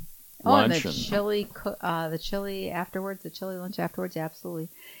lunch? The chili afterwards, the chili lunch afterwards, absolutely.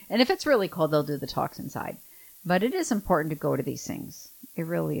 And if it's really cold, they'll do the talks inside. But it is important to go to these things. It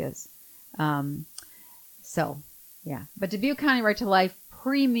really is. Yeah. But Dubuque County Right to Life,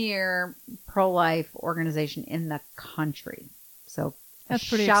 premier pro-life organization in the country. So that's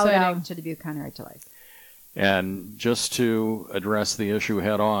pretty shout exciting. Out to Dubuque County Right to Life. And just to address the issue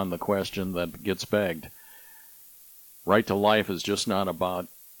head on, the question that gets begged, Right to Life is just not about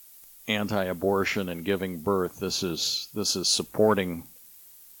anti-abortion and giving birth. This is supporting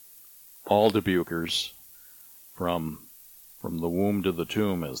all Dubuquers from the womb to the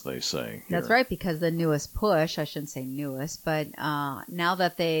tomb, as they say. That's right, because the newest push, I shouldn't say newest, but now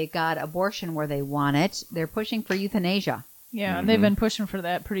that they got abortion where they want it, they're pushing for euthanasia. Yeah, they've been pushing for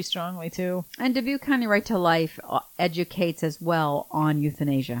that pretty strongly, too. And Dubuque County Right to Life educates as well on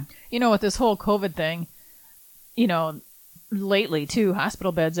euthanasia. You know, with this whole COVID thing, lately, too,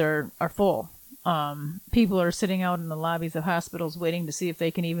 hospital beds are full. People are sitting out in the lobbies of hospitals waiting to see if they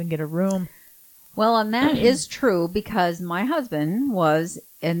can even get a room. Well, and that is true because my husband was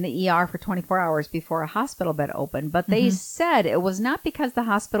in the ER for 24 hours before a hospital bed opened, but they said it was not because the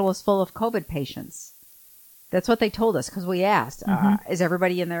hospital was full of COVID patients. That's what they told us because we asked, is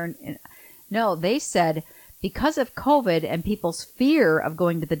everybody in there? No, they said because of COVID and people's fear of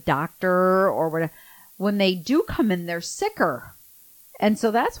going to the doctor or whatever, when they do come in, they're sicker. And so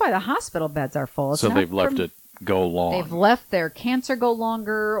that's why the hospital beds are full. So they've left it go long. They've left their cancer go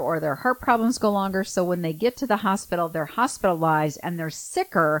longer or their heart problems go longer. So when they get to the hospital, they're hospitalized and they're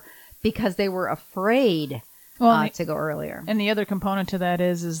sicker because they were afraid to go earlier. And the other component to that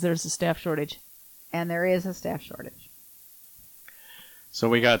is there's a staff shortage. And there is a staff shortage. So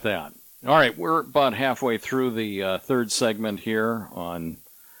we got that. All right, we're about halfway through the third segment here on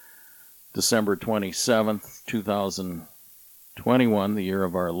December 27th, 2021, the year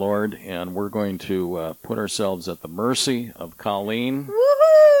of our Lord, and we're going to put ourselves at the mercy of Colleen.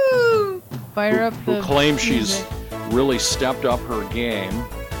 Woohoo! Fire up the who claims she's really stepped up her game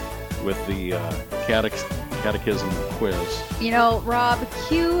with the catechism quiz. You know, Rob,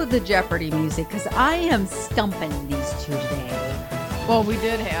 cue the Jeopardy music, because I am stumping these two today. Well, we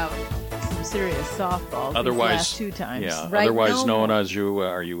did have some serious softballs these last two times. Yeah, right? Otherwise known as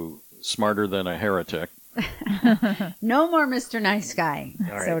are you smarter than a heretic? No more Mr. Nice Guy,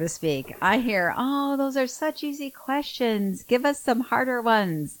 right, so to speak. I hear, those are such easy questions. Give us some harder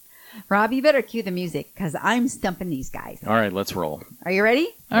ones. Rob, you better cue the music, because I'm stumping these guys. All right, let's roll. Are you ready?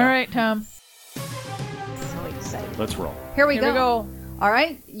 All right, Tom. So excited. Let's roll. Here we go. All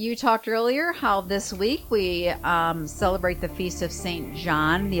right, you talked earlier how this week we celebrate the feast of St.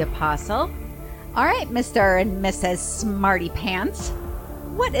 John the Apostle. All right, Mr. and Mrs. Smarty Pants,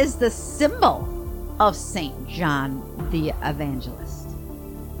 what is the symbol of St. John the Evangelist?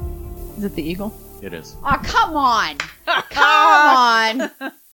 Is it the eagle? It is. Oh, come on. Come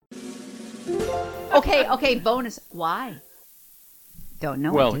on. Okay, bonus. Why? Don't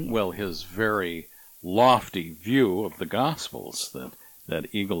know. Well, his very lofty view of the Gospels, that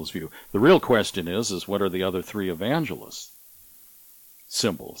eagle's view. The real question is what are the other three evangelists'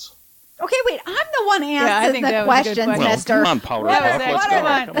 symbols? Okay, wait, I'm the one asking the question, mister. Come on, Powder Puff, let's go.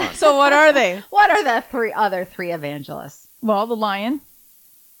 Come on. So what are they? What are the other three evangelists? Well, the lion.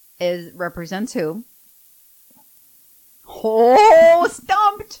 represents who? Oh,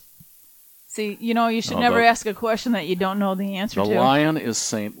 stumped. See, you should never ask a question that you don't know the answer The to. lion is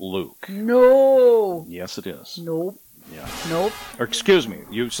St. Luke. No. Yes, it is. Nope. Yeah. Nope. Or excuse me,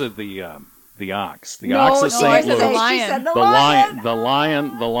 you said the ox. The No, ox is no, I St. said Luke. the lion. She said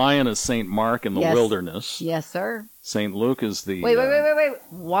The lion is St. Mark in the Yes. wilderness. Yes, sir. St. Luke is the... Wait.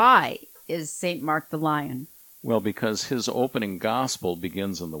 Why is St. Mark the lion? Well, because his opening gospel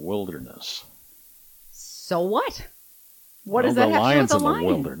begins in the wilderness. So what? What does that have to do with the lion's the in lion? the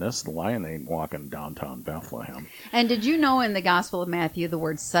wilderness. The lion ain't walking downtown Bethlehem. And did you know in the Gospel of Matthew the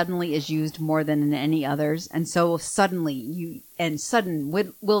word suddenly is used more than in any others? And so suddenly sudden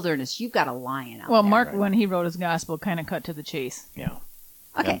wilderness, you've got a lion out Well, there. Mark, when he wrote his gospel, kind of cut to the chase. Yeah.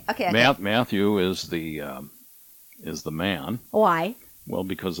 Okay. Matthew is the man. Why? Well,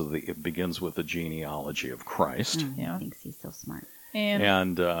 because it begins with the genealogy of Christ. Yeah. He thinks he's so smart.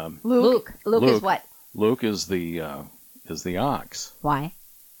 And Luke is what? Luke is the ox. Why?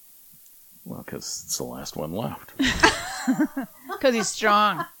 Well, because it's the last one left. Because he's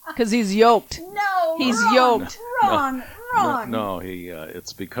strong. Because he's yoked. No, He's yoked. Wrong. No,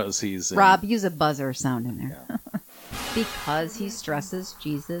 it's because he's... Rob, use a buzzer sound in there. Yeah. Because he stresses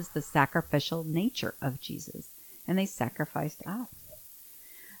Jesus, the sacrificial nature of Jesus. And they sacrificed us.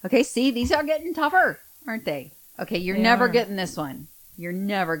 Okay, see, these are getting tougher, aren't they? Okay, you're never getting this one. You're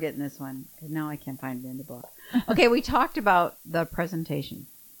never getting this one. Because now I can't find it in the book. Okay, we talked about the presentation.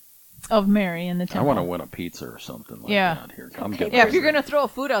 Of Mary in the temple. I want to win a pizza or something like that here. If you're going to throw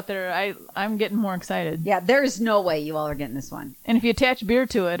food out there, I'm getting more excited. Yeah, there's no way you all are getting this one. And if you attach beer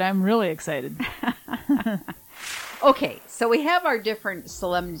to it, I'm really excited. Okay, so we have our different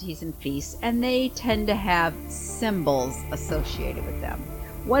solemnities and feasts, and they tend to have symbols associated with them.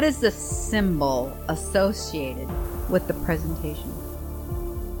 What is the symbol associated with the presentation?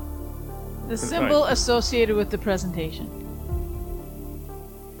 The symbol associated with the presentation.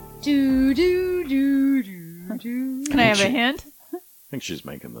 Can I have a hint? I think she's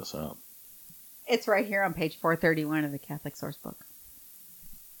making this up. It's right here on page 431 of the Catholic Source Book.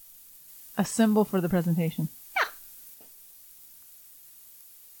 A symbol for the presentation.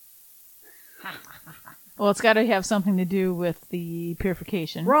 Well, it's got to have something to do with the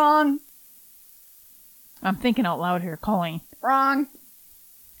purification. Wrong. I'm thinking out loud here. Calling. Wrong.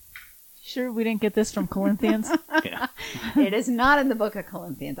 Sure we didn't get this from Corinthians? Yeah. It is not in the book of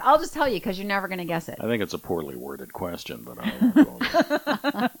Corinthians. I'll just tell you because you're never going to guess it. I think it's a poorly worded question, but I won't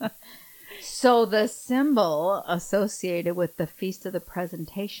go there. So the symbol associated with the Feast of the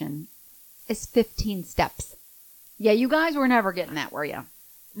Presentation is 15 steps. Yeah, you guys were never getting that, were you?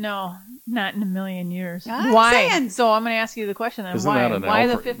 No, not in a million years. I'm Why? saying. So I'm going to ask you the question then. Isn't Why? that Why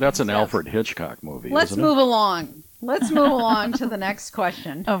the Alfred? 15 That's an steps? Alfred Hitchcock movie. Let's isn't move it? along. Let's move along to the next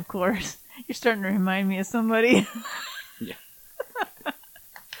question. Of course. You're starting to remind me of somebody. Yeah.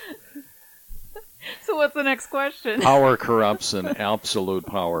 So what's the next question? Power corrupts and absolute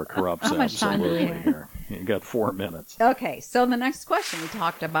power corrupts How much time do we absolutely have? here. You got 4 minutes. Okay, so the next question we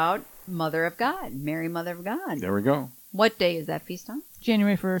talked about Mother of God, Mary, Mother of God. There we go. What day is that feast on?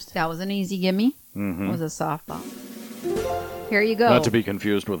 January 1st. That was an easy gimme. Mm-hmm. It was a softball. Here you go. Not to be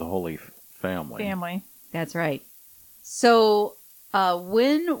confused with the Holy Family. Family. That's right. So,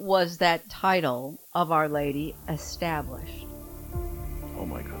 when was that title of Our Lady established? Oh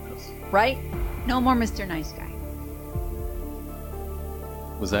my goodness. Right? No more Mr. Nice Guy.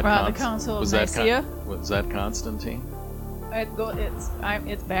 Was that The Council of Nicaea? Was that Constantine?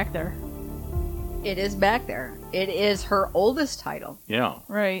 It's back there. It is back there. It is her oldest title. Yeah.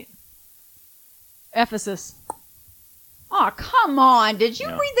 Right. Ephesus. Oh, come on. Did you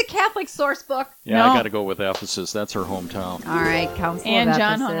Yeah. read the Catholic Source Book? Yeah, No. I got to go with Ephesus. That's her hometown. All right, Council And of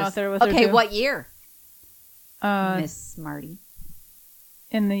John Ephesus. hung out there with her, Okay, too. what year? In Miss Smarty.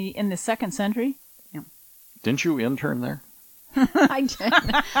 the 2nd century. Didn't you intern there? I did.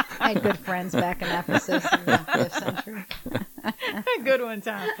 I had good friends back in Ephesus in the 5th century. Good one,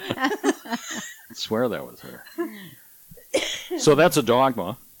 Tom. I swear that was her. So that's a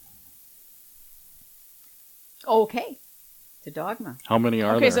dogma. Okay. It's a dogma. How many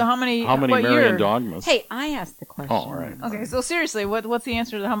are Okay, there? so how many How many what Marian year? dogmas? Hey, I asked the question. Oh, all right. Okay, so seriously, what's the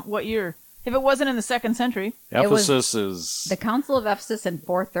answer to what year? If it wasn't in the 2nd century. It was Ephesus is... The Council of Ephesus in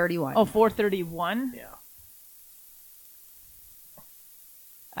 431. Oh, 431? Yeah.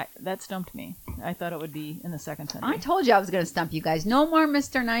 That stumped me. I thought it would be in the 2nd century. I told you I was going to stump you guys. No more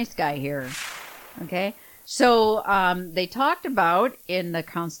Mr. Nice Guy here. Okay? So they talked about in the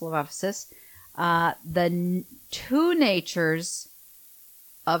Council of Ephesus two natures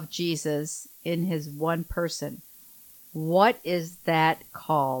of Jesus in his one person. What is that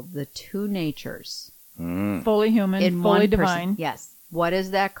called? The two natures. Fully human, In fully one divine. person. Yes. What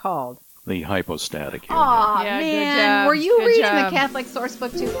is that called? The hypostatic union. Aw, Yeah, good man. job. Were you Good reading job. the Catholic source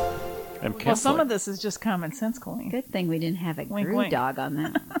book too? I'm Well, some Catholic. of this is just common sense, Colleen. Good thing we didn't have a Wink, Gru wink. dog on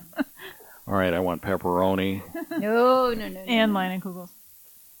that. All right, I want pepperoni. No. And Leinenkugels.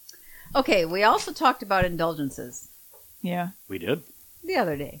 Okay, we also talked about indulgences Yeah. We did? the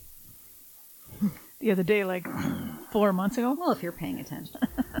other day. The other day, like 4 months ago. Well, if you're paying attention.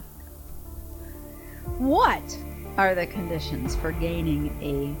 What are the conditions for gaining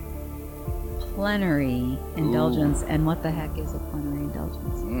a plenary indulgence? And what the heck is a plenary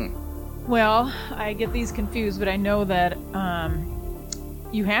indulgence? Well, I get these confused, but I know that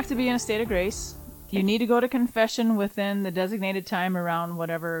you have to be in a state of grace. You need to go to confession within the designated time around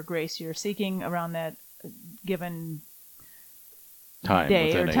whatever grace you're seeking around that given Time. day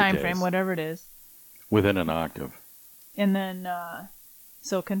within or 8 time days. frame, whatever it is. Within an octave. And then,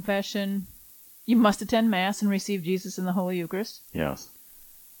 so confession, you must attend Mass and receive Jesus in the Holy Eucharist. Yes.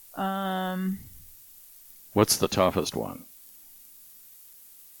 You What's the toughest one?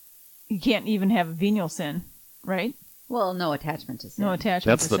 can't even have a venial sin, right? Well, no attachment to sin. No attachment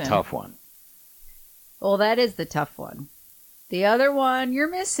That's to the sin. tough one. Well, that is the tough one. The other one you're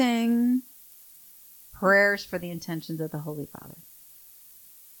missing. Prayers for the intentions of the Holy Father.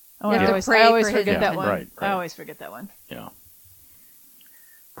 Oh, You have I to always, pray I always for his forget that intentions. one. Right, right. I always forget that one. Yeah.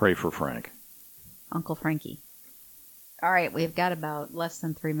 Pray for Frank. Uncle Frankie. All right, we've got about less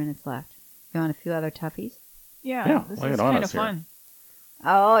than 3 minutes left. You want a few other toughies? Yeah, this lay is it on kind us of here. fun.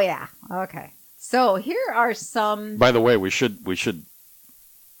 Oh, yeah. Okay. So here are some... By the way, we should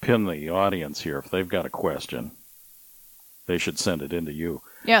pin the audience here. If they've got a question, they should send it into you.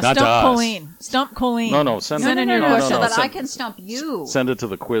 Yeah, Not to stump us. Colleen. Stump Colleen. No, send Send it in no, your no, question. so that I send- can stump you. Send it to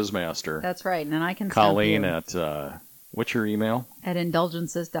the Quizmaster. That's right, and then I can Colleen stump you at what's your email? at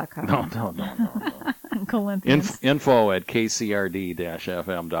indulgences.com. No. Corinthians. Info at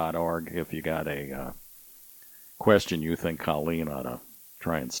kcrd-fm.org if you got a question you think Colleen ought to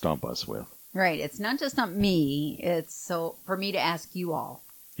try and stump us with. Right, it's not just stump me, it's so for me to ask you all.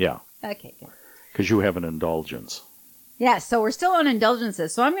 Yeah, Okay, good. because you have an indulgence. Yeah, so we're still on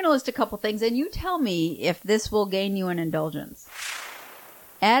indulgences. So I'm going to list a couple things, and you tell me if this will gain you an indulgence.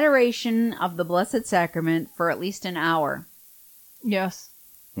 Adoration of the Blessed Sacrament for at least an hour. Yes.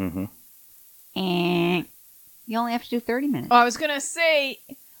 Mm-hmm. And you only have to do 30 minutes. Oh, I was gonna say,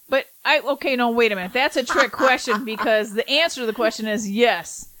 but wait a minute. That's a trick question because the answer to the question is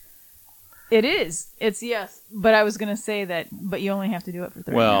yes. It is. It's yes. But I was gonna say that, but you only have to do it for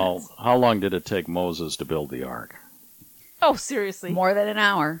 30 Well, minutes. how long did it take Moses to build the ark? Oh, seriously. More than an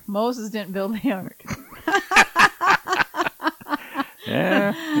hour. Moses didn't build the ark.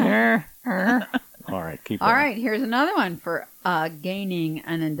 All right, keep All going. right, here's another one for gaining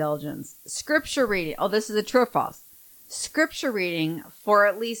an indulgence. Scripture reading. Oh, this is a true or false. Scripture reading for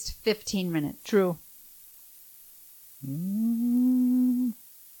at least 15 minutes. True.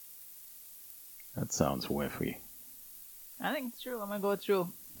 That sounds whiffy. I think it's true. I'm gonna go with true.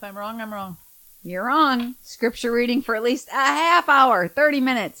 If I'm wrong, I'm wrong. You're wrong. Scripture reading for at least a half hour, 30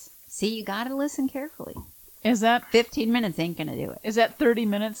 minutes. See, you got to listen carefully. Is that 15 minutes ain't going to do it. 30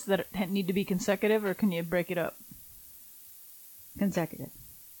 minutes that need to be consecutive, or can you break it up? Consecutive.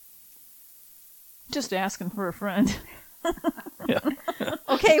 Just asking for a friend.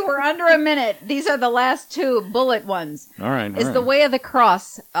 Okay, we're under a minute. These are the last two bullet ones. All right. Is all the right. way of the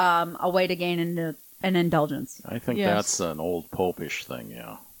cross a way to gain an indulgence? I think Yes. that's an old popish thing,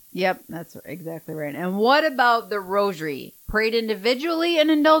 yeah. Yep, that's exactly right. And what about the rosary? Prayed individually an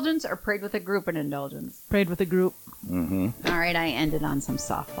indulgence or prayed with a group an indulgence? Prayed with a group. Mm-hmm. All right, I ended on some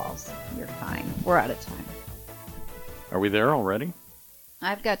softballs. You're fine. We're out of time. Are we there already?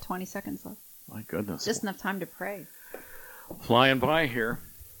 I've got 20 seconds left. My goodness. Just enough time to pray. Flying by here.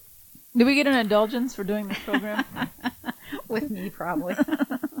 Did we get an indulgence for doing this program? With me, probably.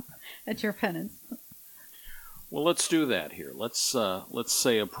 At your penance. Well, let's do that here. Let's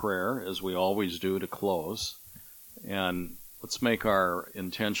say a prayer, as we always do, to close. And let's make our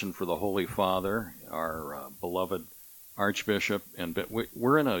intention for the Holy Father, our beloved Archbishop.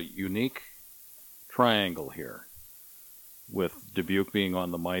 We're in a unique triangle here, with Dubuque being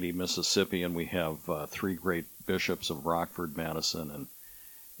on the mighty Mississippi, and we have three great bishops of Rockford, Madison,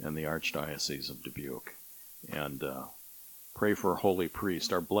 and the Archdiocese of Dubuque. And pray for a holy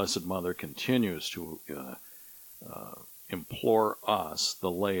priest. Our Blessed Mother continues to implore us,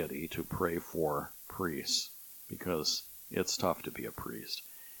 the laity, to pray for priests, because it's tough to be a priest,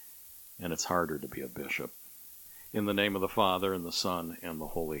 and it's harder to be a bishop. In the name of the Father, and the Son, and the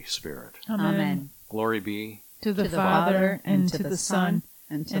Holy Spirit. Amen. Glory be to the Father, and to the Son,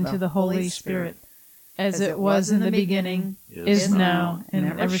 and to the Holy Spirit, as it was in the beginning, is now,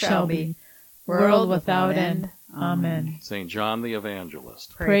 and ever shall be, world without end. Amen. St. John the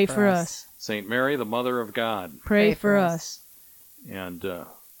Evangelist, Pray for us. St. Mary, the Mother of God, Pray for us. and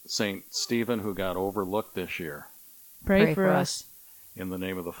St. Stephen, who got overlooked this year. Pray for us. In the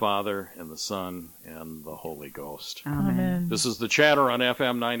name of the Father, and the Son, and the Holy Ghost. Amen. This is The Chatter on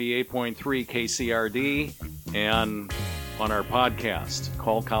FM 98.3 KCRD, and on our podcast.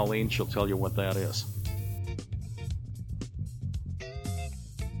 Call Colleen, she'll tell you what that is.